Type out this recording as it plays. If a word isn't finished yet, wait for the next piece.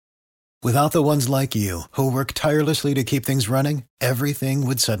Without the ones like you, who work tirelessly to keep things running, everything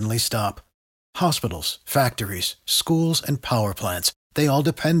would suddenly stop. Hospitals, factories, schools, and power plants, they all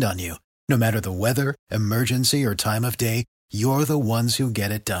depend on you. No matter the weather, emergency, or time of day, you're the ones who get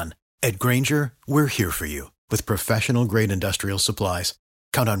it done. At Grainger, we're here for you with professional-grade industrial supplies.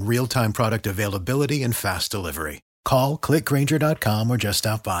 Count on real-time product availability and fast delivery. Call, clickgrainger.com, or just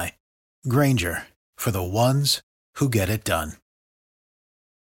stop by. Grainger, for the ones who get it done.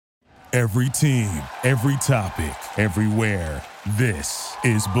 Every team, every topic, everywhere. This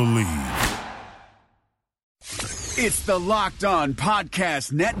is Believe. It's the Locked On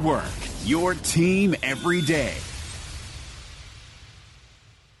Podcast Network, your team every day.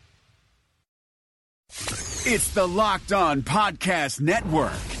 It's the Locked On Podcast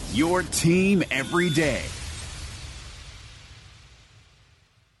Network, your team every day.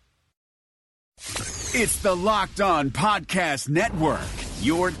 It's the Locked On Podcast Network,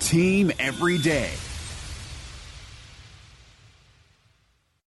 your team every day.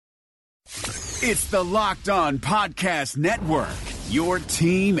 It's the Locked On Podcast Network, your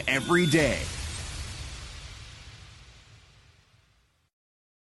team every day.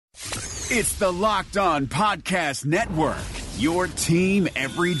 It's the Locked On Podcast Network, your team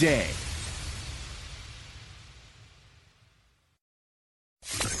every day.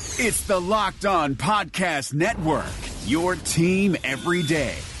 It's the Locked On Podcast Network, your team every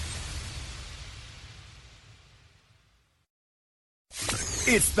day.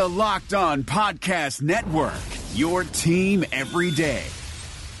 It's the Locked On Podcast Network, your team every day.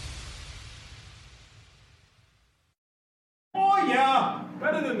 Oh yeah,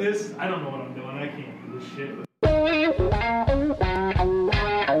 better than this. I don't know what I'm doing. I can't do this shit.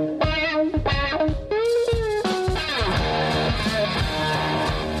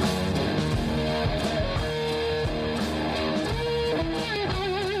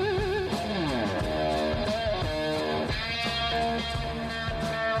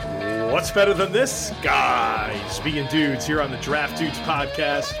 What's better than this? Guys, being dudes here on the Draft Dudes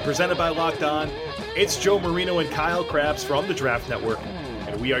podcast, presented by Locked On. It's Joe Marino and Kyle Krabs from the Draft Network,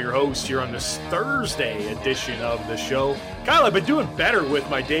 and we are your hosts here on this Thursday edition of the show. Kyle, I've been doing better with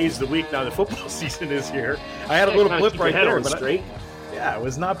my days of the week now that football season is here. I had a little blip right there, but it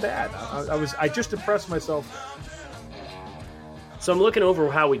was not bad. I just impressed myself. So I'm looking over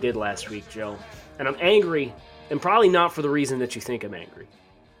how we did last week, Joe, and I'm angry, and probably not for the reason that you think I'm angry.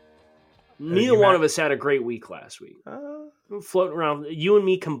 Neither one of us had a great week last week. Floating around, you and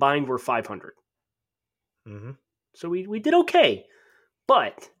me combined were 500. Mm-hmm. So we did okay.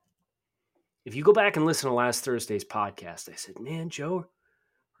 But if you go back and listen to last Thursday's podcast, I said, man, Joe,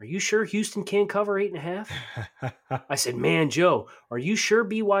 are you sure Houston can't cover 8.5? I said, man, Joe, are you sure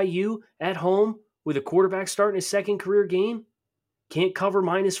BYU at home with a quarterback starting his second career game can't cover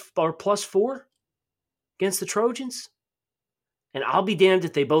 +4 against the Trojans? And I'll be damned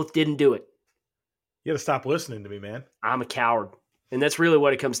if they both didn't do it. You got to stop listening to me, man. I'm a coward. And that's really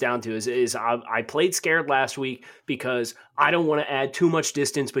what it comes down to is I played scared last week because I don't want to add too much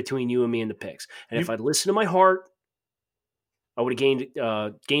distance between you and me in the picks. And if I'd listened to my heart, I would have gained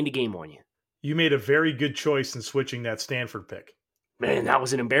a game on you. You made a very good choice in switching that Stanford pick. Man, that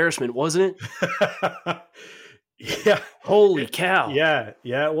was an embarrassment, wasn't it? Yeah. Holy cow. Yeah,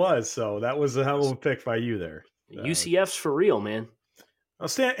 it was. So that was a hell of a pick by you there. UCF's for real, man. Well,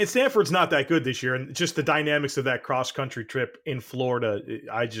 Stanford's not that good this year, and just the dynamics of that cross-country trip in Florida,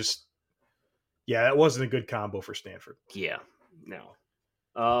 that wasn't a good combo for Stanford. Yeah, no.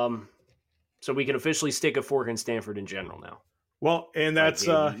 So we can officially stick a fork in Stanford in general now. Well, and that's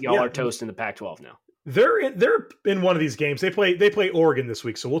y'all are toast in the Pac-12 now. They're in one of these games. They play Oregon this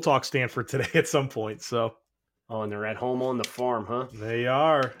week, so we'll talk Stanford today at some point. So. Oh, and they're at home on the farm, huh? They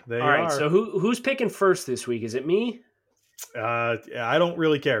are. All right, so who's picking first this week? Is it me? I don't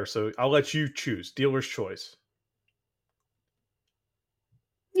really care, so I'll let you choose. Dealer's choice.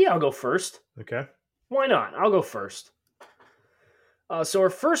 Yeah, I'll go first. Okay. Why not? I'll go first. So our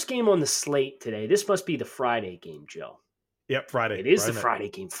first game on the slate today, this must be the Friday game, Joe. Yep, Friday. It is the Friday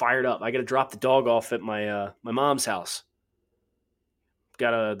game. Fired up. I got to drop the dog off at my mom's house.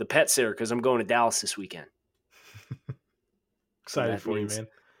 Got the pet sitter because I'm going to Dallas this weekend. Excited for you, man.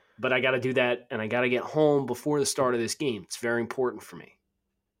 But I got to do that, and I got to get home before the start of this game. It's very important for me.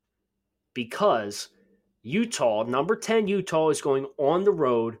 Because number 10 Utah is going on the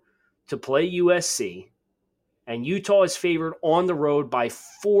road to play USC, and Utah is favored on the road by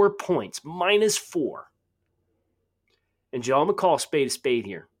 4 points, -4. And Joe, I'm going to call a spade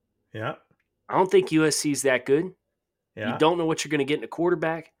here. Yeah. I don't think USC is that good. Yeah. You don't know what you're going to get in a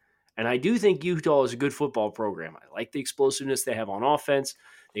quarterback. And I do think Utah is a good football program. I like the explosiveness they have on offense.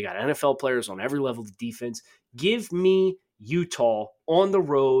 They got NFL players on every level of defense. Give me Utah on the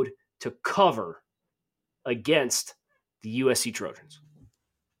road to cover against the USC Trojans.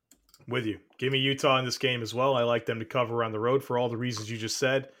 With you. Give me Utah in this game as well. I like them to cover on the road for all the reasons you just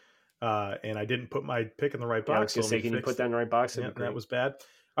said. And I didn't put my pick in the right box. I was going to say, can you put that in the right box? Yeah, that was bad.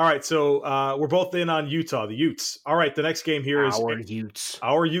 All right, so we're both in on Utah, the Utes. All right, the next game here is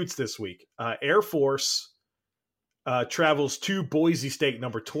our Utes this week. Air Force travels to Boise State,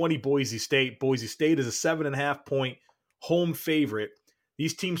 number 20 Boise State. Boise State is a 7.5-point home favorite.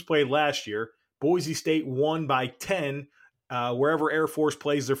 These teams played last year. Boise State won by 10 wherever Air Force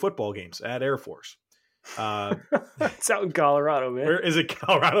plays their football games, at Air Force. It's out in Colorado, man. Where is it,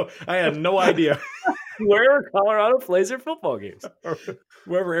 Colorado? I have no idea. Wherever Colorado plays their football games.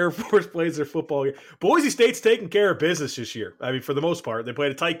 Wherever Air Force plays their football game. Boise State's taking care of business this year. I mean, for the most part. They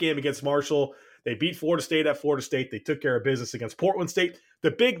played a tight game against Marshall. They beat Florida State at Florida State. They took care of business against Portland State.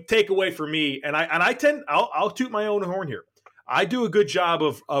 The big takeaway for me, and I'll toot my own horn here. I do a good job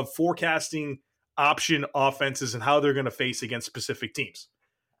of forecasting option offenses and how they're going to face against specific teams.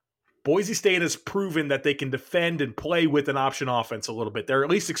 Boise State has proven that they can defend and play with an option offense a little bit. They're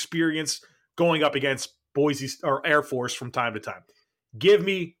at least experienced going up against Boise or Air Force from time to time. Give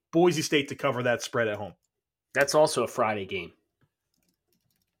me Boise State to cover that spread at home. That's also a Friday game.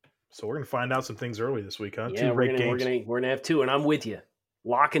 So we're going to find out some things early this week, huh? Yeah, Two great games. We're gonna have two, and I'm with you.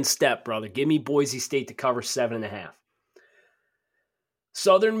 Lock and step, brother. Give me Boise State to cover 7.5.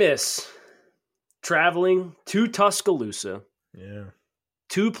 Southern Miss traveling to Tuscaloosa. Yeah.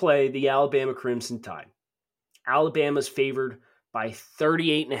 To play the Alabama Crimson Tide. Alabama's favored by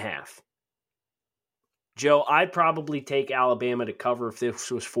 38.5. Joe, I'd probably take Alabama to cover if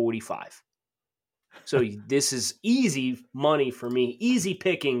this was 45. So this is easy money for me. Easy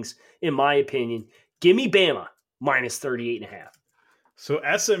pickings, in my opinion. Give me Bama minus 38.5. So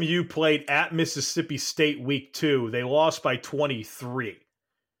SMU played at Mississippi State week 2. They lost by 23.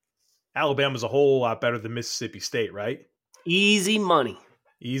 Alabama's a whole lot better than Mississippi State, right? Easy money.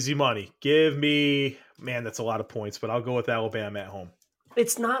 Easy money. Give me, man, that's a lot of points, but I'll go with Alabama at home.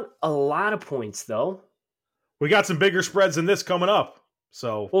 It's not a lot of points, though. We got some bigger spreads than this coming up.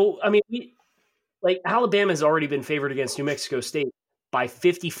 So, well, I mean, Alabama has already been favored against New Mexico State by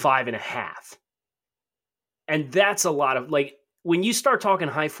 55.5. And that's a lot of, when you start talking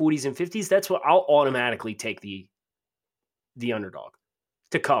high 40s and 50s, that's what I'll automatically take the underdog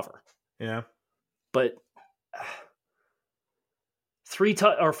to cover. Yeah. But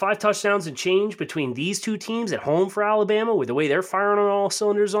 5 touchdowns and change between these two teams at home for Alabama with the way they're firing on all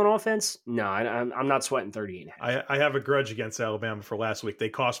cylinders on offense? No, I'm not sweating 38.5. I have a grudge against Alabama for last week. They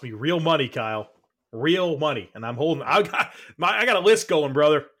cost me real money, Kyle. Real money. And I'm holding – I got a list going,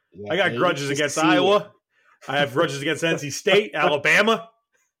 brother. Yeah, I got grudges against Iowa. I have grudges against NC State, Alabama.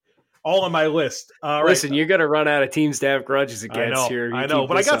 All on my list. Listen, you're going to run out of teams to have grudges against here. I know,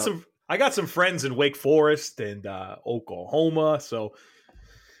 but I got some friends in Wake Forest and Oklahoma. So,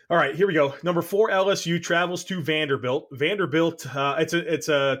 all right, here we go. Number 4, LSU travels to Vanderbilt. Vanderbilt, it's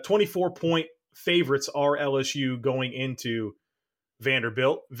a 24-point favorites are LSU going into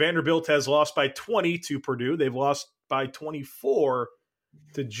Vanderbilt. Vanderbilt has lost by 20 to Purdue. They've lost by 24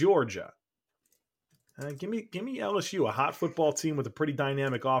 to Georgia. Give me LSU, a hot football team with a pretty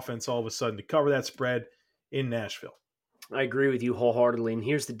dynamic offense all of a sudden to cover that spread in Nashville. I agree with you wholeheartedly. And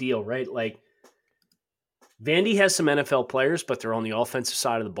here's the deal, right? Vandy has some NFL players, but they're on the offensive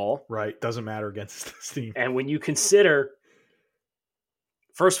side of the ball. Right. Doesn't matter against this team. And when you consider,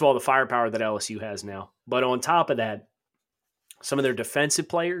 first of all, the firepower that LSU has now, but on top of that, some of their defensive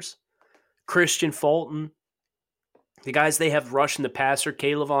players, Christian Fulton, the guys they have rushing the passer,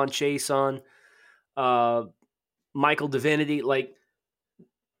 Kaylavon Chason, Michael Divinity,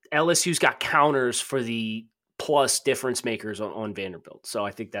 LSU's got counters for the plus difference makers on Vanderbilt. So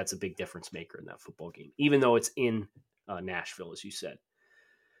I think that's a big difference maker in that football game, even though it's in Nashville, as you said.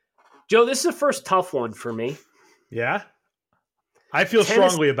 Joe, this is the first tough one for me. Yeah? I feel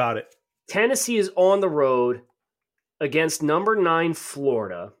strongly about it. Tennessee is on the road against number 9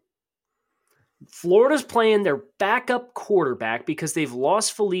 Florida. Florida's playing their backup quarterback because they've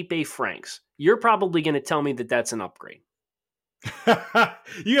lost Felipe Franks. You're probably going to tell me that that's an upgrade.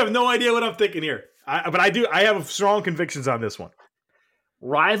 You have no idea what I'm thinking here. But I do. I have strong convictions on this one.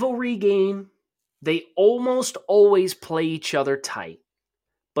 Rivalry game. They almost always play each other tight.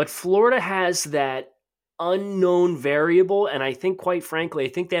 But Florida has that unknown variable, and I think, quite frankly, I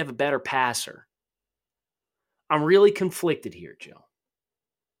think they have a better passer. I'm really conflicted here, Joe.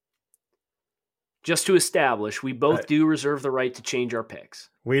 Just to establish, we both do reserve the right to change our picks.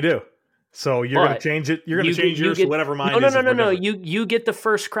 We do. So you're going to change it. You're going to change yours to whatever mine is. No. You get the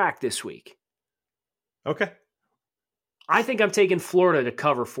first crack this week. Okay. I think I'm taking Florida to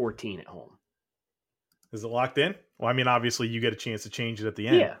cover 14 at home. Is it locked in? Well, I mean, obviously you get a chance to change it at the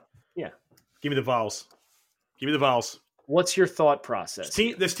end. Yeah. Give me the vowels. What's your thought process?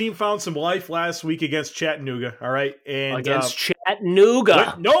 This team found some life last week against Chattanooga, all right? And against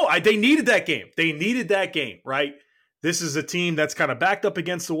Chattanooga. They needed that game. Right? This is a team that's kind of backed up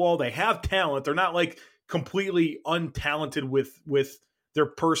against the wall. They have talent. They're not like completely untalented with their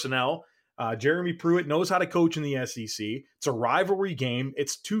personnel. Jeremy Pruitt knows how to coach in the SEC. It's a rivalry game.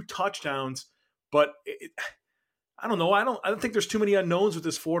 It's 2 touchdowns, but I don't know. I don't think there's too many unknowns with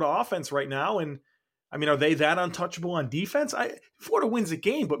this Florida offense right now. And I mean, are they that untouchable on defense? Florida wins the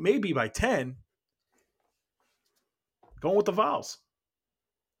game, but maybe by 10. Going with the Vols.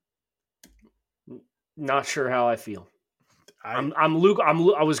 Not sure how I feel. I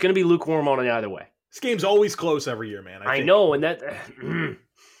was going to be lukewarm on it either way. This game's always close every year, man. I know, and that. All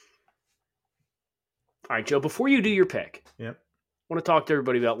right, Joe. Before you do your pick, I want to talk to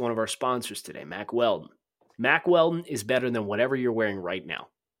everybody about one of our sponsors today, Mack Weldon. Mack Weldon is better than whatever you're wearing right now.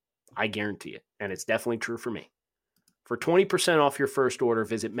 I guarantee it, and it's definitely true for me. For 20% off your first order,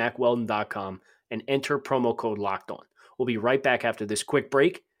 visit MackWeldon.com and enter promo code LOCKEDON. We'll be right back after this quick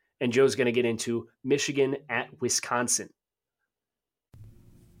break, and Joe's going to get into Michigan at Wisconsin.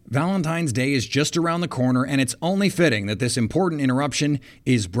 Valentine's Day is just around the corner, and it's only fitting that this important interruption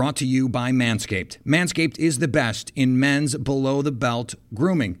is brought to you by Manscaped. Manscaped is the best in men's below-the-belt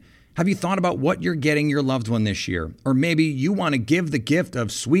grooming. Have you thought about what you're getting your loved one this year? Or maybe you want to give the gift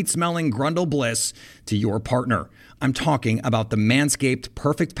of sweet-smelling Grundle bliss to your partner. I'm talking about the Manscaped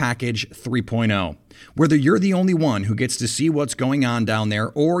Perfect Package 3.0. Whether you're the only one who gets to see what's going on down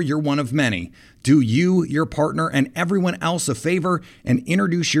there or you're one of many, do you, your partner, and everyone else a favor and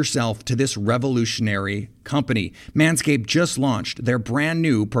introduce yourself to this revolutionary company. Manscaped just launched their brand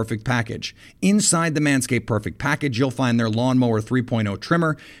new Perfect Package. Inside the Manscaped Perfect Package, you'll find their Lawnmower 3.0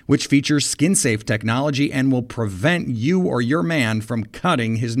 trimmer, which features skin-safe technology and will prevent you or your man from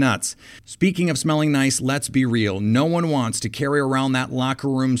cutting his nuts. Speaking of smelling nice, let's be real. No one wants to carry around that locker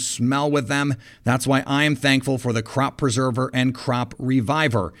room smell with them. That's why I am thankful for the Crop Preserver and Crop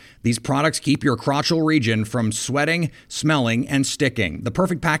Reviver. These products keep your crotchal region from sweating, smelling, and sticking. The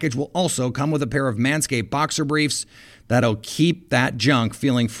Perfect Package will also come with a pair of Manscaped boxer briefs that'll keep that junk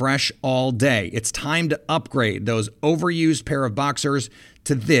feeling fresh all day. It's time to upgrade those overused pair of boxers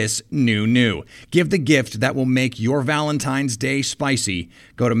to this new. Give the gift that will make your Valentine's Day spicy.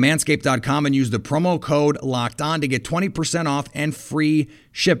 Go to manscaped.com and use the promo code LOCKEDON to get 20% off and free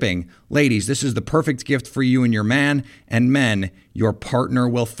shipping. Ladies, this is the perfect gift for you and your man. And men, your partner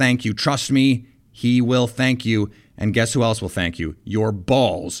will thank you. Trust me, he will thank you. And guess who else will thank you? Your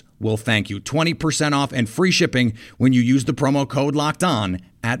balls will thank you. 20% off and free shipping when you use the promo code LOCKEDON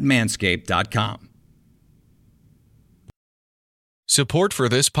at manscaped.com. Support for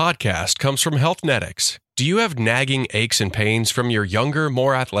this podcast comes from Healthnetics. Do you have nagging aches and pains from your younger,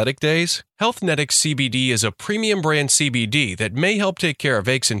 more athletic days? Healthnetics CBD is a premium brand CBD that may help take care of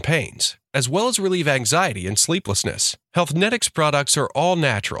aches and pains, as well as relieve anxiety and sleeplessness. Healthnetics products are all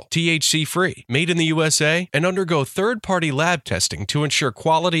natural, THC-free, made in the USA, and undergo third-party lab testing to ensure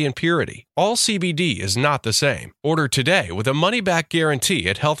quality and purity. All CBD is not the same. Order today with a money-back guarantee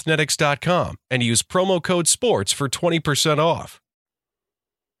at healthnetics.com and use promo code SPORTS for 20% off.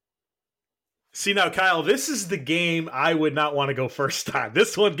 See now, Kyle, this is the game I would not want to go first on.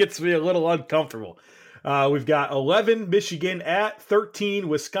 This one gets me a little uncomfortable. We've got 11 Michigan at 13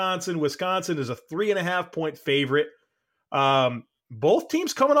 Wisconsin. Wisconsin is a 3.5-point favorite. Both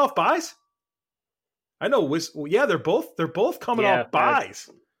teams coming off buys. I know. They're both coming off buys.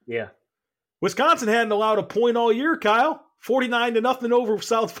 Yeah. Wisconsin hadn't allowed a point all year, Kyle. 49-0 over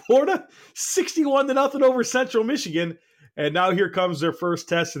South Florida, 61-0 over Central Michigan. And now here comes their first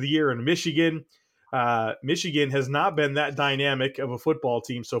test of the year in Michigan. Michigan has not been that dynamic of a football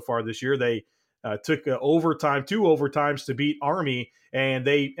team so far this year. They took two overtimes to beat Army, and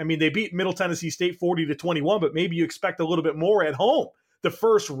they beat Middle Tennessee State 40-21, but maybe you expect a little bit more at home. The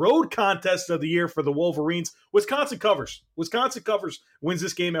first road contest of the year for the Wolverines. Wisconsin covers. Wins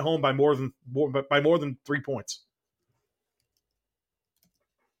this game at home by more than 3 points.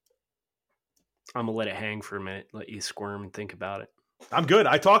 I'm going to let it hang for a minute, let you squirm and think about it. I'm good.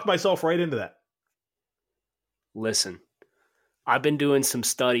 I talked myself right into that. Listen, I've been doing some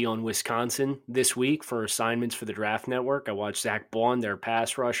study on Wisconsin this week for assignments for the Draft Network. I watched Zach Baun, their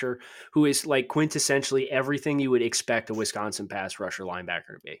pass rusher, who is like quintessentially everything you would expect a Wisconsin pass rusher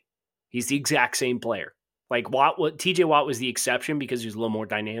linebacker to be. He's the exact same player. Like TJ Watt was the exception because he was a little more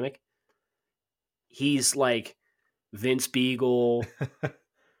dynamic. he's like Vince Beagle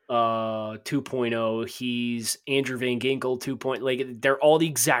 2.0. He's Andrew Van Ginkel 2.0. Like, they're all the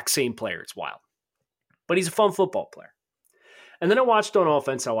exact same player. It's wild. But he's a fun football player. And then I watched on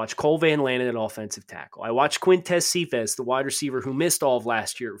offense. I watched Cole Van Lanen at offensive tackle. I watched Quintez Cephas, the wide receiver who missed all of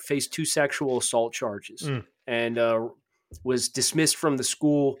last year, faced 2 sexual assault charges and was dismissed from the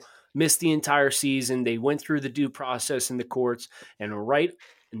school, missed the entire season. They went through the due process in the courts, and right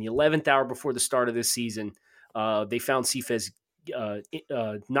in the 11th hour before the start of this season, they found Cephas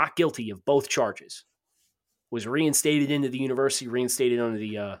not guilty of both charges, was reinstated into the university, reinstated under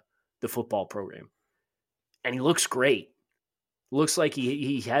the football program. And he looks great. Looks like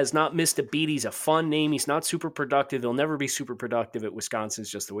he has not missed a beat. He's a fun name. He's not super productive. He'll never be super productive at Wisconsin.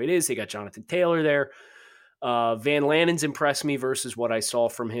 It's just the way it is. They got Jonathan Taylor there. Van Lanen's impressed me versus what I saw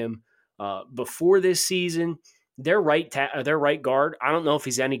from him before this season. Their right guard, I don't know if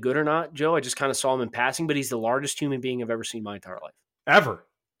he's any good or not, Joe. I just kind of saw him in passing, but he's the largest human being I've ever seen in my entire life. Ever.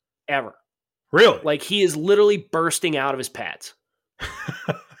 Really? Like, he is literally bursting out of his pads.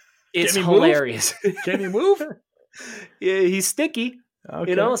 It's hilarious. Can he move? Yeah, he's sticky,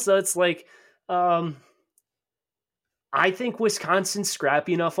 Okay. so it's like, I think Wisconsin's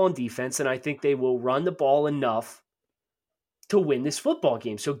scrappy enough on defense, and I think they will run the ball enough to win this football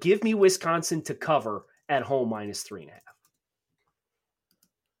game. So give me Wisconsin to cover at home -3.5.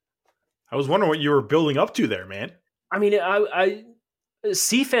 I was wondering what you were building up to there, man. I mean,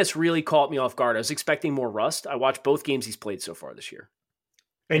 Cephas really caught me off guard. I was expecting more rust. I watched both games he's played so far this year.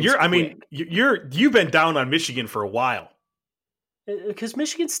 And you've been down on Michigan for a while. Because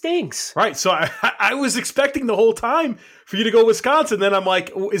Michigan stinks. Right. So I was expecting the whole time for you to go Wisconsin. Then I'm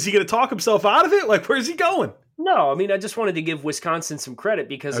like, is he going to talk himself out of it? Like, where's he going? No, I mean, I just wanted to give Wisconsin some credit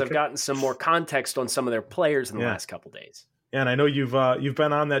because I've gotten some more context on some of their players in the last couple days. Yeah, and I know you've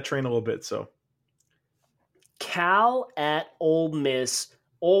been on that train a little bit. So Cal at Ole Miss.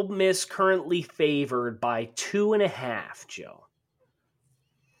 Ole Miss currently favored by 2.5, Joe.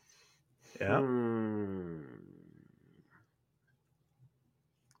 Yeah.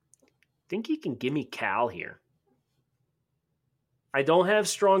 Think you can give me Cal here. I don't have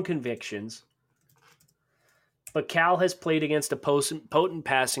strong convictions, but Cal has played against a potent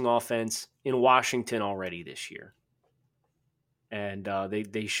passing offense in Washington already this year. And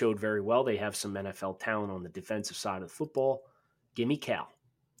they showed very well. They have some NFL talent on the defensive side of the football. Give me Cal.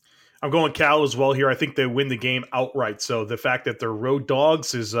 I'm going Cal as well here. I think they win the game outright. So the fact that they're road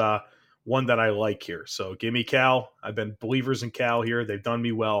dogs is one that I like here. So give me Cal. I've been believers in Cal here. They've done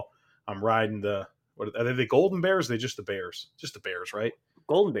me well. I'm riding are they the Golden Bears? They're just the Bears. Just the Bears, right?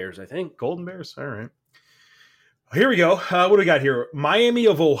 Golden Bears, I think. Golden Bears? All right. Here we go. What do we got here? Miami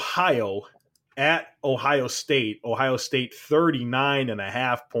of Ohio at Ohio State. Ohio State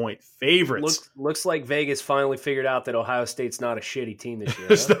 39.5-point favorites. Looks like Vegas finally figured out that Ohio State's not a shitty team this year.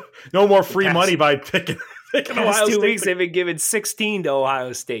 There's no more free money by picking Ohio State. 2 weeks they've been giving 16 to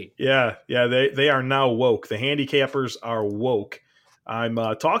Ohio State. Yeah, they are now woke. The handicappers are woke. I'm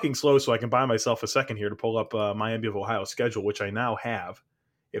talking slow so I can buy myself a second here to pull up Miami of Ohio schedule, which I now have.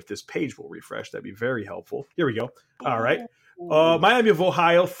 If this page will refresh, that'd be very helpful. Here we go. All right. Miami of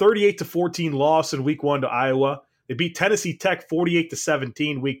Ohio, 38-14 loss in week 1 to Iowa. They beat Tennessee Tech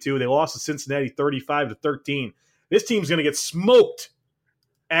 48-17 week 2. They lost to Cincinnati 35-13. This team's going to get smoked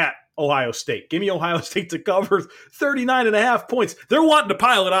at Ohio State. Give me Ohio State to cover 39.5 points. They're wanting to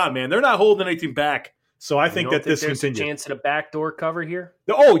pile it on, man. They're not holding anything back. So I think that this continues. There's a chance at a backdoor cover here?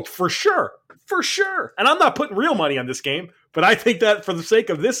 Oh, for sure. For sure. And I'm not putting real money on this game, but I think that for the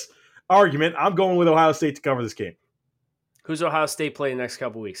sake of this argument, I'm going with Ohio State to cover this game. Who's Ohio State playing the next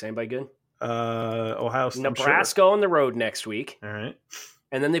couple weeks? Anybody good? Ohio State. Nebraska on the road next week. All right.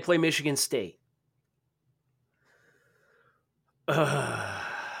 And then they play Michigan State. I'm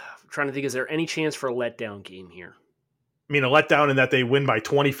trying to think, is there any chance for a letdown game here? I mean, a letdown in that they win by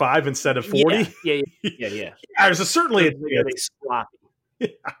 25 instead of 40? Yeah. There's certainly a sloppy. Yeah.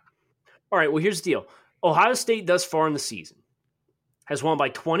 All right, well, here's the deal. Ohio State thus far in the season has won by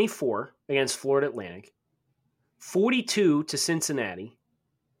 24 against Florida Atlantic, 42 to Cincinnati,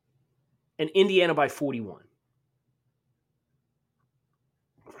 and Indiana by 41.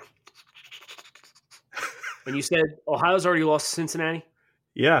 And you said Ohio's already lost to Cincinnati?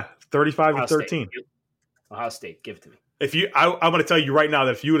 Yeah, 35-13. Ohio State, give it to me. I'm going to tell you right now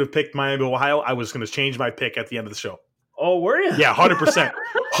that if you would have picked Miami, Ohio, I was going to change my pick at the end of the show. Oh, were you? Yeah, 100%.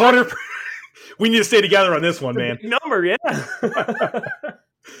 100%. We need to stay together on this one, man. Big number, yeah.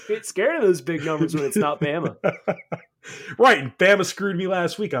 Get scared of those big numbers when it's not Bama. Right, and Bama screwed me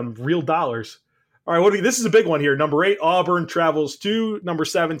last week on real dollars. All right, this is a big one here. Number 8, Auburn travels to number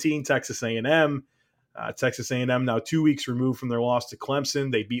 17, Texas A&M. Texas A&M now 2 weeks removed from their loss to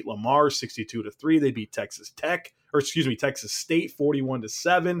Clemson. They beat Lamar 62-3. They beat Texas State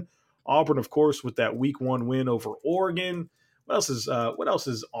 41-7. Auburn, of course, with that week 1 win over Oregon. What else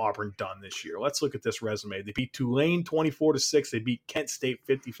has Auburn done this year? Let's look at this resume. They beat Tulane 24-6. They beat Kent State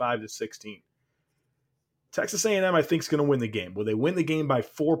 55-16. Texas A&M, I think, is going to win the game. Will they win the game by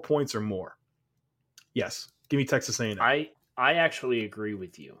 4 points or more? Yes. Give me Texas A&M. I actually agree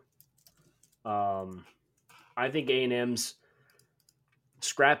with you. I think A&M's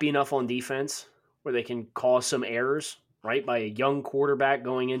scrappy enough on defense where they can cause some errors, right, by a young quarterback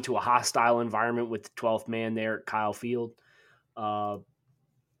going into a hostile environment with the 12th man there at Kyle Field.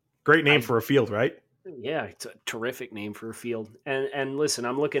 Great name for a field, right? Yeah, it's a terrific name for a field. And listen,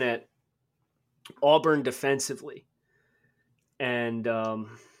 I'm looking at Auburn defensively, and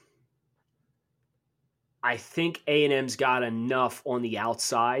I think A&M's got enough on the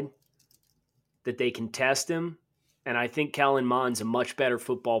outside that they can test him, and I think Kellen Mond's a much better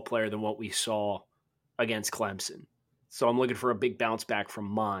football player than what we saw against Clemson. So I'm looking for a big bounce back from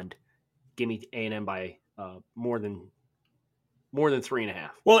Mond. Give me A&M by more than 3.5.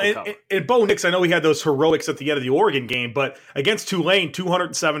 Well, and Bo Nix, I know he had those heroics at the end of the Oregon game, but against Tulane,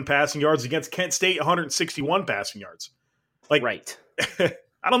 207 passing yards. Against Kent State, 161 passing yards. Right.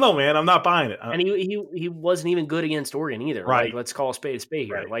 I don't know, man. I'm not buying it. And he wasn't even good against Oregon either. Right. Like, let's call a spade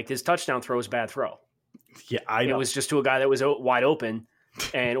here. Right. Like, his touchdown throw was a bad throw. Yeah, I know. It was just to a guy that was wide open,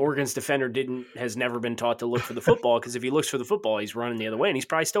 and Oregon's defender has never been taught to look for the football, because if he looks for the football, he's running the other way, and he's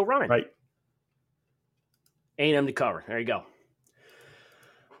probably still running. Right. A&M to cover. There you go.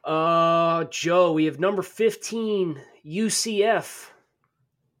 Joe, we have number 15, UCF.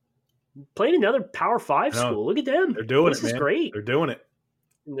 Playing another Power 5 school. Look at them. They're doing it, man. This is great. They're doing it.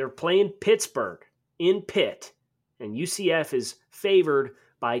 And they're playing Pittsburgh in Pitt, and UCF is favored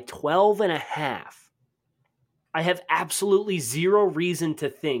by 12.5. I have absolutely zero reason to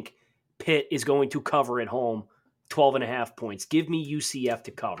think Pitt is going to cover at home 12.5 points. Give me UCF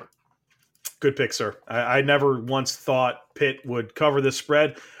to cover. Good pick, sir. I never once thought Pitt would cover this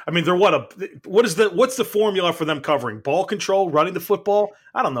spread. I mean, what's the formula for them covering? Ball control, running the football?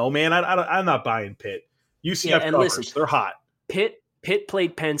 I don't know, man. I'm not buying Pitt. UCF covers. Listen, they're hot. Pitt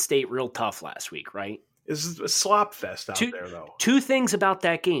played Penn State real tough last week, right? This is a slop fest out there, though. Two things about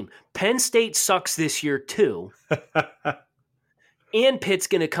that game. Penn State sucks this year, too. And Pitt's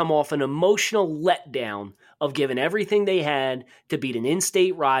going to come off an emotional letdown of giving everything they had to beat an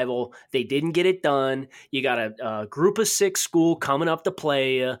in-state rival. They didn't get it done. You got a group of 6 school coming up to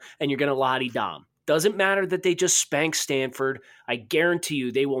play you, and you're going to la-di-dom. Doesn't matter that they just spanked Stanford. I guarantee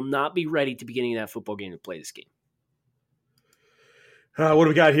you they will not be ready to beginning that football game to play this game. What do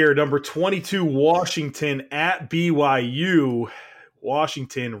we got here? Number 22, Washington at BYU.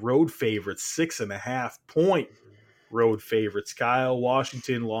 Washington road favorites, 6.5 point road favorites. Kyle,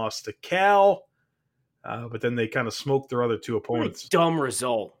 Washington lost to Cal, but then they kind of smoked their other 2 opponents. Dumb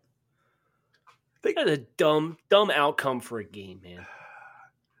result. That's a dumb outcome for a game, man.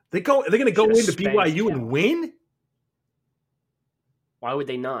 They're going to go into BYU and win? Why would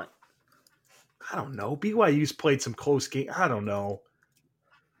they not? I don't know. BYU's played some close games. I don't know.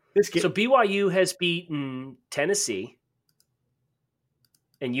 So BYU has beaten Tennessee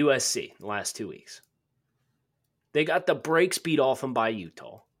and USC in the last 2 weeks. They got the brakes beat off them by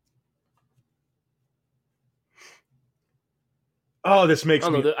Utah. Oh, this makes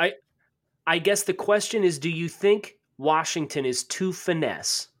me... I guess the question is, do you think Washington is too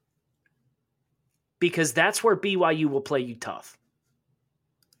finesse? Because that's where BYU will play you tough.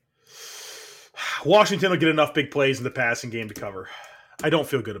 Washington will get enough big plays in the passing game to cover. I don't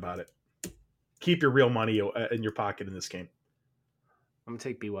feel good about it. Keep your real money in your pocket in this game. I'm going to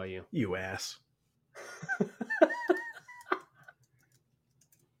take BYU. You ass.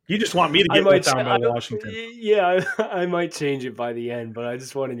 You just want me to get let down by Washington. Yeah, I might change it by the end, but I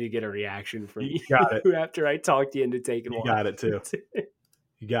just wanted to get a reaction from you got it. after I talked you into taking one. You got it, too.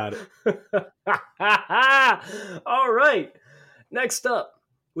 You got it. All right. Next up,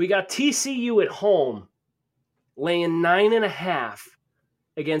 we got TCU at home laying 9.5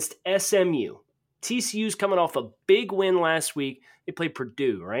 against SMU. TCU's coming off a big win last week. They played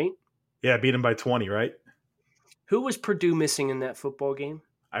Purdue, right? Yeah, beat them by 20, right? Who was Purdue missing in that fofootball game?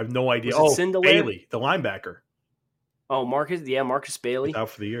 I have no idea. Bailey, the linebacker. Oh, Marcus Bailey. He's out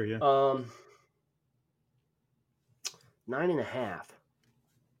for the year, yeah. 9.5.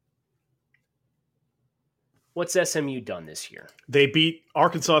 What's SMU done this year? They beat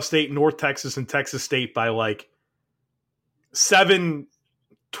Arkansas State, North Texas, and Texas State by like 7,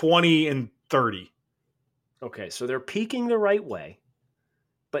 20, and 30. Okay, so they're peaking the right way.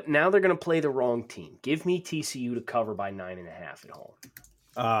 but now they're going to play the wrong team. Give me TCU to cover by 9.5 at home.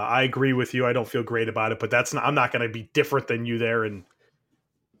 I agree with you. I don't feel great about it, but I'm not going to be different than you there, and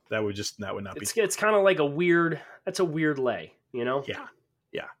that would not be. It's kind of like a weird lay, you know? Yeah.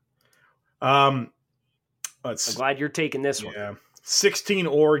 I'm glad you're taking this one. Yeah. 16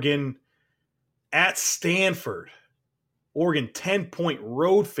 Oregon at Stanford. Oregon 10-point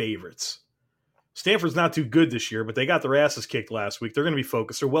road favorites. Stanford's not too good this year, but they got their asses kicked last week. They're going to be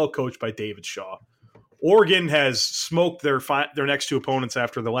focused. They're well coached by David Shaw. Oregon has smoked their next two opponents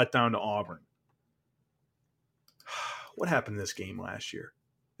after the letdown to Auburn. What happened in this game last year?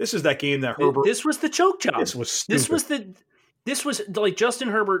 This is that game that Herbert. This was the choke job. This was stupid. This was like Justin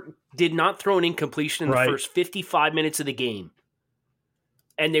Herbert did not throw an incompletion in the first 55 minutes of the game,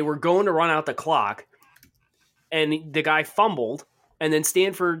 and they were going to run out the clock, and the guy fumbled, and then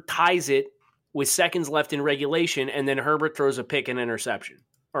Stanford ties it with seconds left in regulation, and then Herbert throws a pick and interception,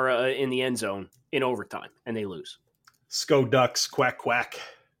 or in the end zone in overtime, and they lose. Sco Ducks, quack, quack.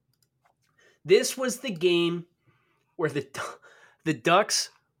 This was the game where the Ducks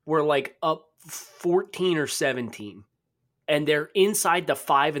were like up 14 or 17, and they're inside the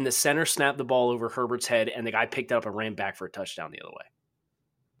 5, and the center snapped the ball over Herbert's head, and the guy picked it up and ran back for a touchdown the other way.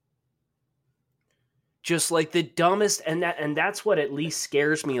 Just like the dumbest, and that's what at least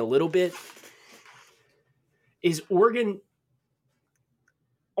scares me a little bit, is Oregon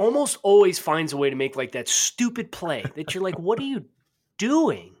almost always finds a way to make like that stupid play that you're like, what are you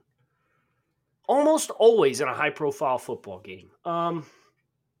doing? Almost always in a high-profile football game.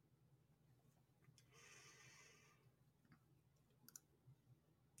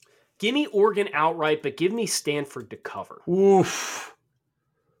 Give me Oregon outright, but give me Stanford to cover. Oof.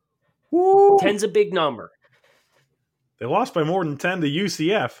 10's a big number. They lost by more than 10 to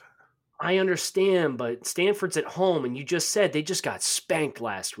UCF. I understand, but Stanford's at home, and you just said they just got spanked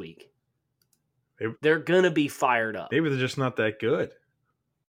last week. They're going to be fired up. Maybe they're just not that good.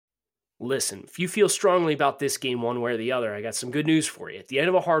 Listen, if you feel strongly about this game one way or the other, I got some good news for you. At the end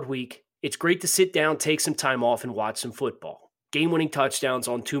of a hard week, it's great to sit down, take some time off, and watch some football. Game-winning touchdowns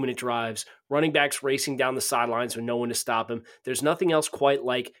on 2-minute drives, running backs racing down the sidelines with no one to stop them. There's nothing else quite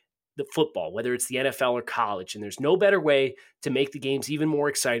like the football, whether it's the NFL or college, and there's no better way to make the games even more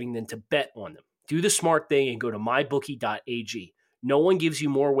exciting than to bet on them. Do the smart thing and go to mybookie.ag. No one gives you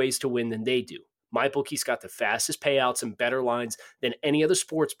more ways to win than they do. MyBookie's got the fastest payouts and better lines than any other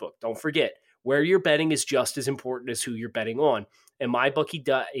sports book. Don't forget, where you're betting is just as important as who you're betting on. And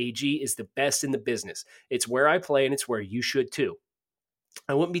mybookie.ag is the best in the business. It's where I play, and it's where you should too.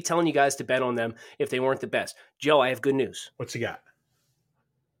 I wouldn't be telling you guys to bet on them if they weren't the best. Joe, I have good news. What's he got?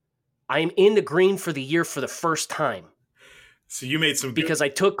 I am in the green for the year for the first time. So you made some because I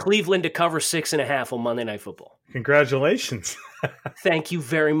took Cleveland to cover 6.5 on Monday Night Football. Congratulations. Thank you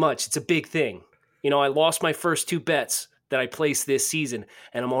very much. It's a big thing. You know, I lost my first 2 bets that I placed this season,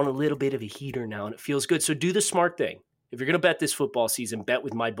 and I'm on a little bit of a heater now, and it feels good. So do the smart thing. If you're going to bet this football season, bet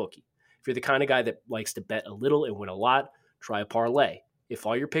with MyBookie. If you're the kind of guy that likes to bet a little and win a lot, try a parlay. If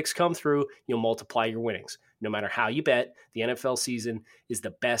all your picks come through, you'll multiply your winnings. No matter how you bet, the NFL season is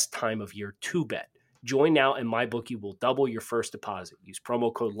the best time of year to bet. Join now and MyBookie will double your first deposit. Use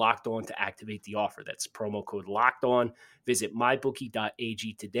promo code LOCKEDON to activate the offer. That's promo code LOCKEDON. Visit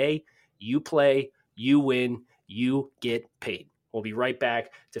mybookie.ag today. You play, you win, you get paid. We'll be right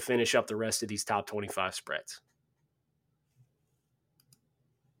back to finish up the rest of these top 25 spreads.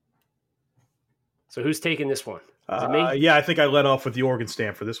 So who's taking this one? Is it me? Yeah, I think I led off with the Oregon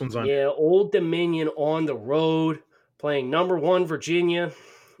Stanford. This one's on. Yeah, Old Dominion on the road, playing number 1 Virginia.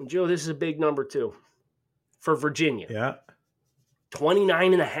 And Joe, this is a big number 2 for Virginia. Yeah.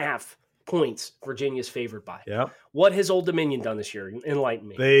 29.5 points Virginia's favored by. Yeah. What has Old Dominion done this year? Enlighten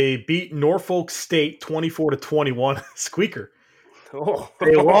me. They beat Norfolk State 24-21. Squeaker. Oh.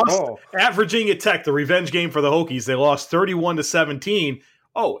 They lost at Virginia Tech, the revenge game for the Hokies. They lost 31-17.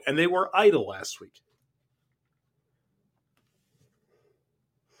 Oh, and they were idle last week.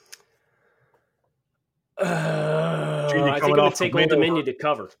 I think I'm going to take Old Dominion to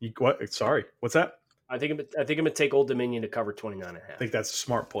cover. What? Sorry, what's that? I think I'm going to take Old Dominion to cover 29.5. I think that's a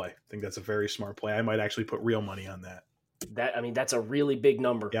smart play. I think that's a very smart play. I might actually put real money on that. That's a really big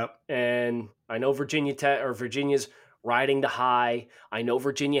number. Yep. And I know Virginia's riding the high. I know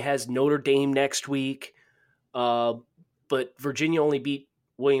Virginia has Notre Dame next week, but Virginia only beat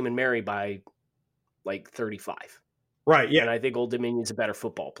William and Mary by like 35. Right, yeah. And I think Old Dominion's a better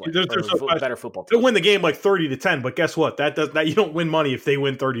football player. There's better football team. They'll win the game like 30-10, but guess what? That you don't win money if they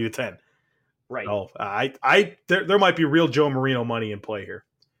win 30-10. Right. Oh, there might be real Joe Marino money in play here.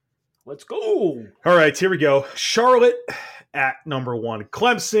 Let's go. All right, here we go. Charlotte at number 1.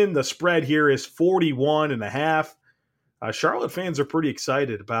 Clemson, the spread here is 41.5. Charlotte fans are pretty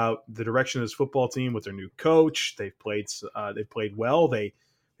excited about the direction of this football team with their new coach. They've played well. They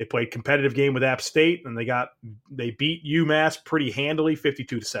played competitive game with App State, and they beat UMass pretty handily,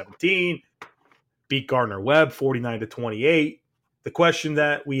 52-17. Beat Gardner-Webb 49-28. The question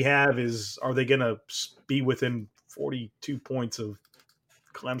that we have is, are they going to be within 42 points of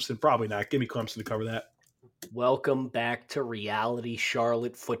Clemson? Probably not. Give me Clemson to cover that. Welcome back to reality,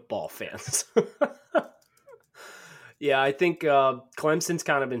 Charlotte football fans. Yeah, I think Clemson's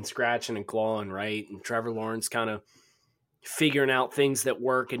kind of been scratching and clawing, right? And Trevor Lawrence kind of figuring out things that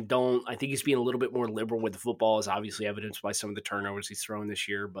work and don't. I think he's being a little bit more liberal with the football, as obviously evidenced by some of the turnovers he's thrown this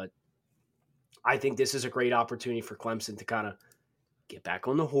year. But I think this is a great opportunity for Clemson to kind of get back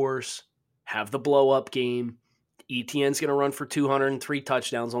on the horse, have the blow-up game. ETN's going to run for 203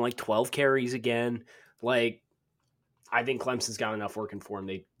 touchdowns on like 12 carries again. Like, I think Clemson's got enough working for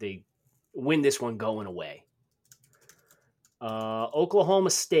him. They win this one going away.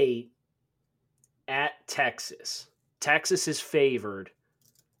 Oklahoma State at Texas. Texas is favored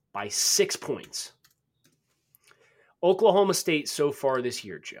by 6 points. Oklahoma State so far this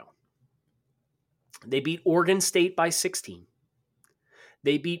year, Joe. They beat Oregon State by 16.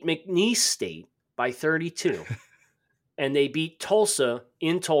 They beat McNeese State by 32. And they beat Tulsa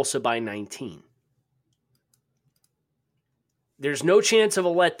in Tulsa by 19. There's no chance of a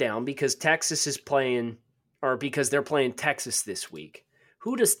letdown because Texas is playing, or because they're playing Texas this week.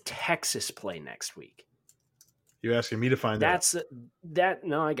 Who does Texas play next week? You're asking me to find that.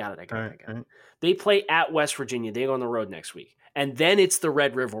 No, I got it. They play at West Virginia. They go on the road next week. And then it's the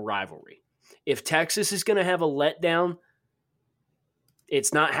Red River rivalry. If Texas is going to have a letdown,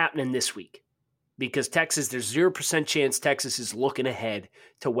 it's not happening this week. Because Texas, there's 0% chance Texas is looking ahead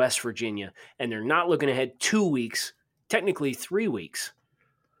to West Virginia. And they're not looking ahead 2 weeks, technically 3 weeks,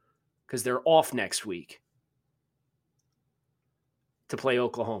 because they're off next week to play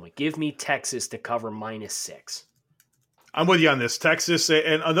Oklahoma. Give me Texas to cover -6. I'm with you on this. Texas,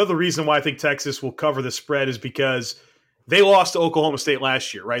 and another reason why I think Texas will cover the spread is because they lost to Oklahoma State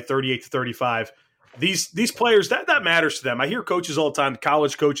last year, right? 38-35. These players, that matters to them. I hear coaches all the time,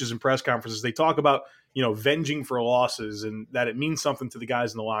 college coaches in press conferences, they talk about, venging for losses and that it means something to the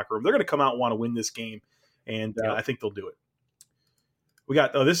guys in the locker room. They're going to come out and want to win this game, and I think they'll do it. We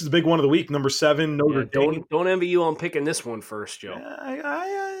got this is the big one of the week, number 7, Notre Dame. Don't envy you on picking this one first, Joe.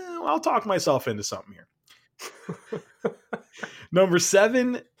 I'll talk myself into something here. Number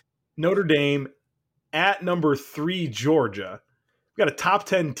 7, Notre Dame at number 3, Georgia. We've got a top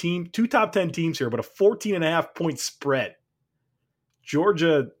 10 team, 2 top 10 teams here, but a 14.5 point spread.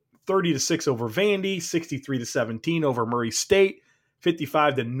 Georgia 30-6 over Vandy, 63-17 over Murray State,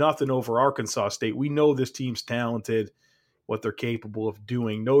 55-0 over Arkansas State. We know this team's talented, what they're capable of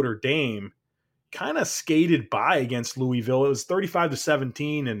doing. Notre Dame kind of skated by against Louisville. It was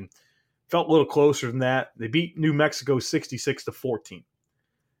 35-17 and felt a little closer than that. They beat New Mexico 66-14.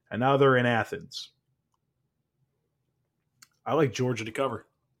 And now they're in Athens. I like Georgia to cover.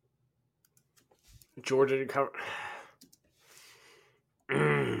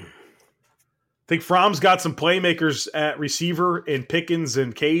 I think Fromm's got some playmakers at receiver in Pickens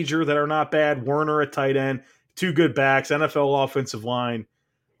and Cager that are not bad. Werner at tight end. 2 good backs. NFL offensive line.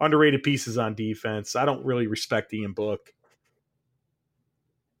 Underrated pieces on defense. I don't really respect Ian Book.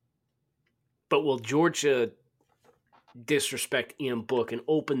 But will Georgia disrespect Ian Book and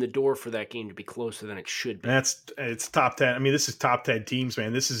open the door for that game to be closer than it should be? It's top 10. I mean, this is top 10 teams,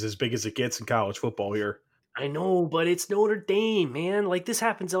 man. This is as big as it gets in college football here. I know, but it's Notre Dame, man. Like, this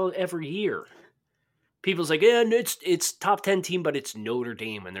happens every year. People's like, yeah, it's top 10 team, but it's Notre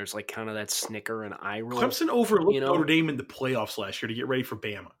Dame, and there's like kind of that snicker and eye roll. Clemson overlooked Notre Dame in the playoffs last year to get ready for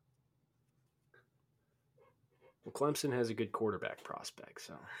Bama. Well, Clemson has a good quarterback prospect,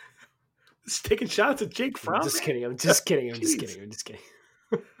 so. It's taking shots at Jake Fromm. I'm just kidding. I'm just kidding.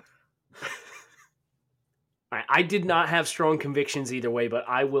 I did not have strong convictions either way, but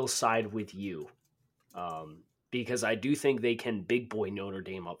I will side with you because I do think they can big boy Notre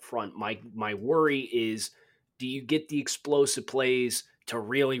Dame up front. My worry is, do you get the explosive plays to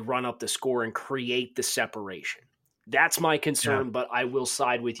really run up the score and create the separation? That's my concern, but I will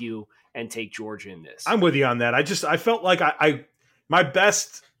side with you and take Georgia in this. I'm with you on that. I felt like my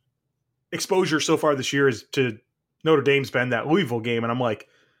best exposure so far this year is to Notre Dame's been that Louisville game, and I'm like,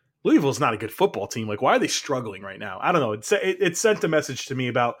 Louisville's not a good football team. Like, why are they struggling right now? I don't know. It sent a message to me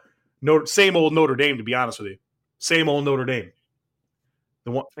about same old Notre Dame, to be honest with you. Same old Notre Dame.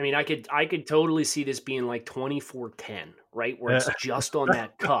 The one, I mean, I could totally see this being like 24-10, right? Where it's just on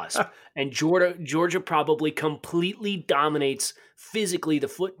that cusp. And Georgia probably completely dominates physically the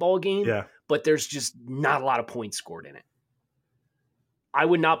football game, yeah. but there's just not a lot of points scored in it. I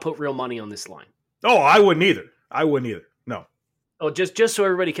would not put real money on this line. Oh, I wouldn't either. No. Oh, just so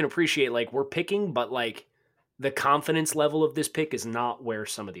everybody can appreciate, like, we're picking, but like the confidence level of this pick is not where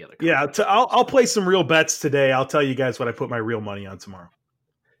some of the other. Yeah, I'll play some real bets today. I'll tell you guys what I put my real money on tomorrow.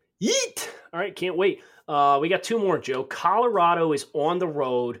 Yeet! All right, can't wait. We got two more, Joe. Colorado is on the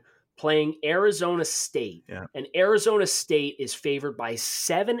road playing Arizona State. Yeah. And Arizona State is favored by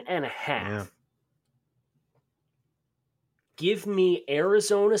 7.5. Yeah. Give me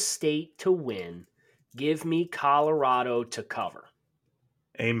Arizona State to win. Give me Colorado to cover.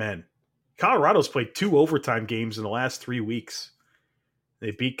 Amen. Colorado's played 2 overtime games in the last 3 weeks.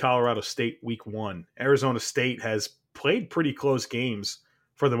 They beat Colorado State week 1. Arizona State has played pretty close games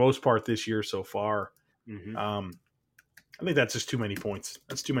for the most part this year so far. Mm-hmm. I think that's just too many points.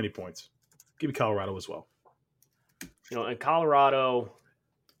 That's too many points. Give me Colorado as well. You know, and Colorado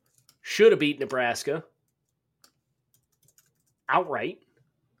should have beat Nebraska outright.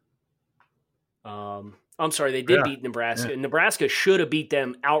 I'm sorry, they did beat Nebraska. Yeah. Nebraska should have beat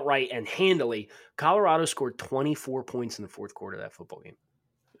them outright and handily. Colorado scored 24 points in the fourth quarter of that football game.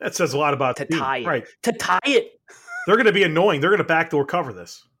 That says a lot about to the team. tie it. Right. To tie it. They're going to be annoying. They're going to backdoor cover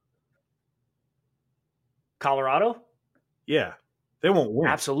this. Colorado? Yeah. They won't win.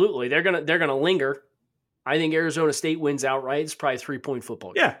 Absolutely. They're gonna linger. I think Arizona State wins outright. It's probably a 3-point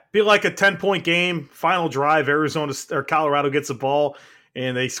football game. Yeah. Be like a 10-point game, final drive, Arizona or Colorado gets the ball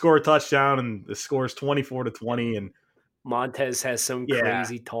and they score a touchdown and the score is 24-20 and Montez has some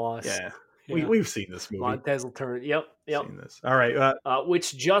crazy toss. Yeah. We've seen this movie. Montez will turn. Yep. Seen this. All right.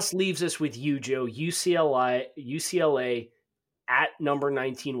 Which just leaves us with you, Joe. UCLA at number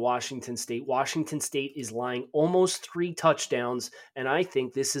 19, Washington State. Washington State is lying almost 3 touchdowns, and I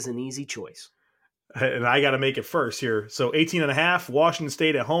think this is an easy choice. And I got to make it first here. So 18.5, Washington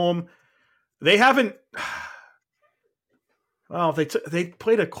State at home. They haven't. Well, they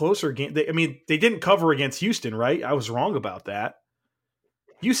played a closer game. They didn't cover against Houston, right? I was wrong about that.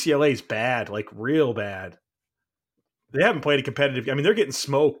 UCLA's bad, like real bad. They haven't played a competitive. I mean, they're getting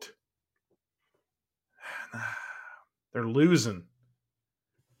smoked. They're losing.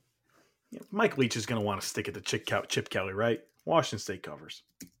 Mike Leach is going to want to stick it to Chip Kelly, right? Washington State covers.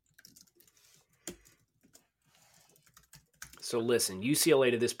 So listen,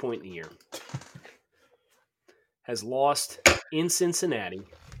 UCLA to this point in the year has lost in Cincinnati,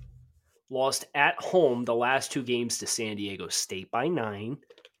 lost at home the last 2 games to San Diego State by 9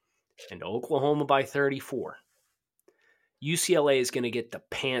 and Oklahoma by 34. UCLA is going to get the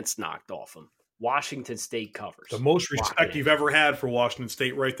pants knocked off them. Washington State covers. The most respect you've ever had for Washington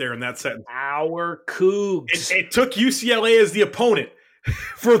State right there in that sentence. Our Cougs. It took UCLA as the opponent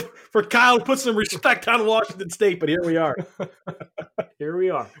for Kyle to put some respect on Washington State, but here we are. Here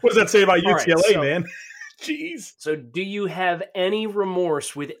we are. What does that say about UCLA, right, man? Jeez. So do you have any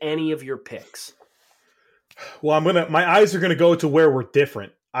remorse with any of your picks? Well, my eyes are going to go to where we're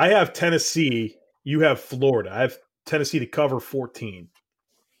different. I have Tennessee. You have Florida. I have Tennessee to cover 14.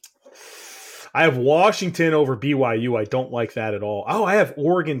 I have Washington over BYU. I don't like that at all. Oh, I have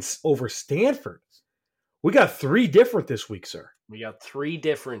Oregon over Stanford. We got 3 different this week, sir. We got 3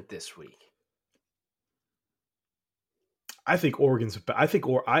 different this week. I think Oregon's.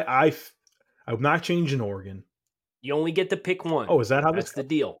 I'm not changing Oregon. You only get to pick one. Oh, is that how that's the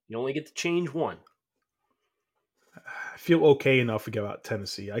deal? You only get to change one. I feel okay enough about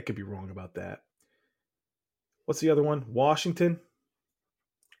Tennessee. I could be wrong about that. What's the other one? Washington.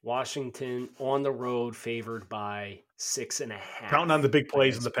 Washington on the road, favored by 6.5. Counting on the big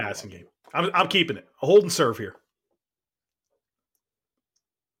plays in the passing game. I'm keeping it. A hold and serve here.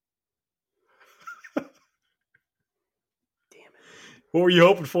 Damn it. What were you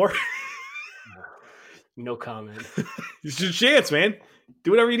hoping for? No comment. It's your chance, man.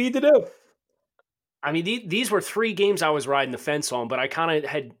 Do whatever you need to do. I mean, these were 3 games I was riding the fence on, but I kind of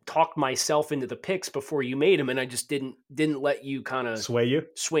had talked myself into the picks before you made them, and I just didn't let you kind of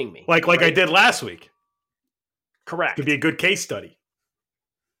swing me. Like right? I did last week. Correct. Could be a good case study.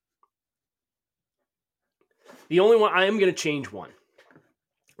 The only one, I am going to change one.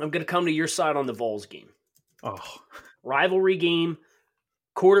 I'm going to come to your side on the Vols game. Oh. Rivalry game,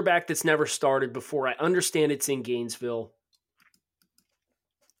 quarterback that's never started before. I understand it's in Gainesville.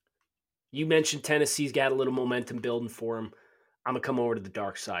 You mentioned Tennessee's got a little momentum building for him. I'm going to come over to the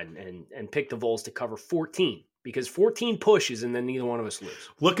dark side and pick the Vols to cover 14. because 14 pushes and then neither one of us lose.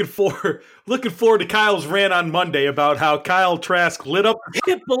 Looking forward to Kyle's rant on Monday about how Kyle Trask lit up. I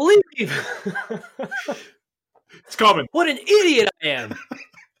can't believe It's coming. What an idiot I am.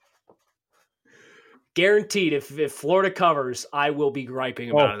 Guaranteed, if Florida covers, I will be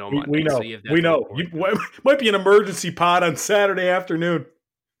griping about it on Monday. We know. So We know. Might be an emergency pod on Saturday afternoon.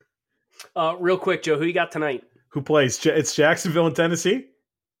 Real quick, Joe, who you got tonight? Who plays? It's Jacksonville and Tennessee?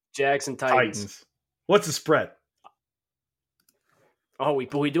 Jags and Titans. What's the spread? Oh, we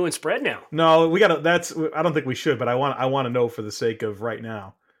doing spread now? No, we got to. I don't think we should, but I want to know for the sake of right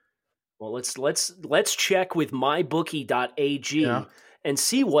now. Well, let's check with mybookie.ag and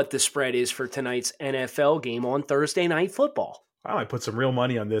see what the spread is for tonight's NFL game on Thursday Night Football. I might put some real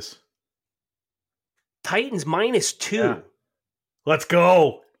money on this. Titans -2. Yeah. Let's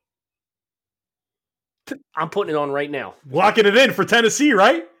go. I'm putting it on right now. Locking it in for Tennessee,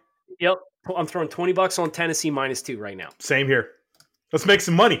 right? Yep. I'm throwing $20 on Tennessee -2 right now. Same here. Let's make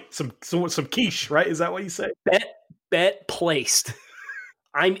some money. Some quiche, right? Is that what you say? Bet placed.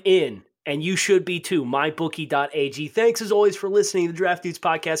 I'm in, and you should be too. MyBookie.ag. Thanks as always for listening to the Draft Dudes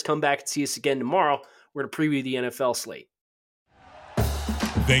podcast. Come back and see us again tomorrow. We're going to preview the NFL slate.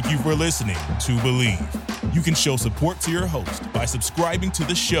 Thank you for listening to Believe. You can show support to your host by subscribing to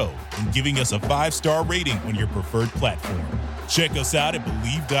the show and giving us a 5-star rating on your preferred platform. Check us out at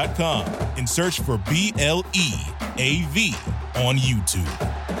Believe.com and search for BLEAV on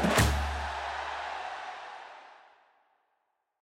YouTube.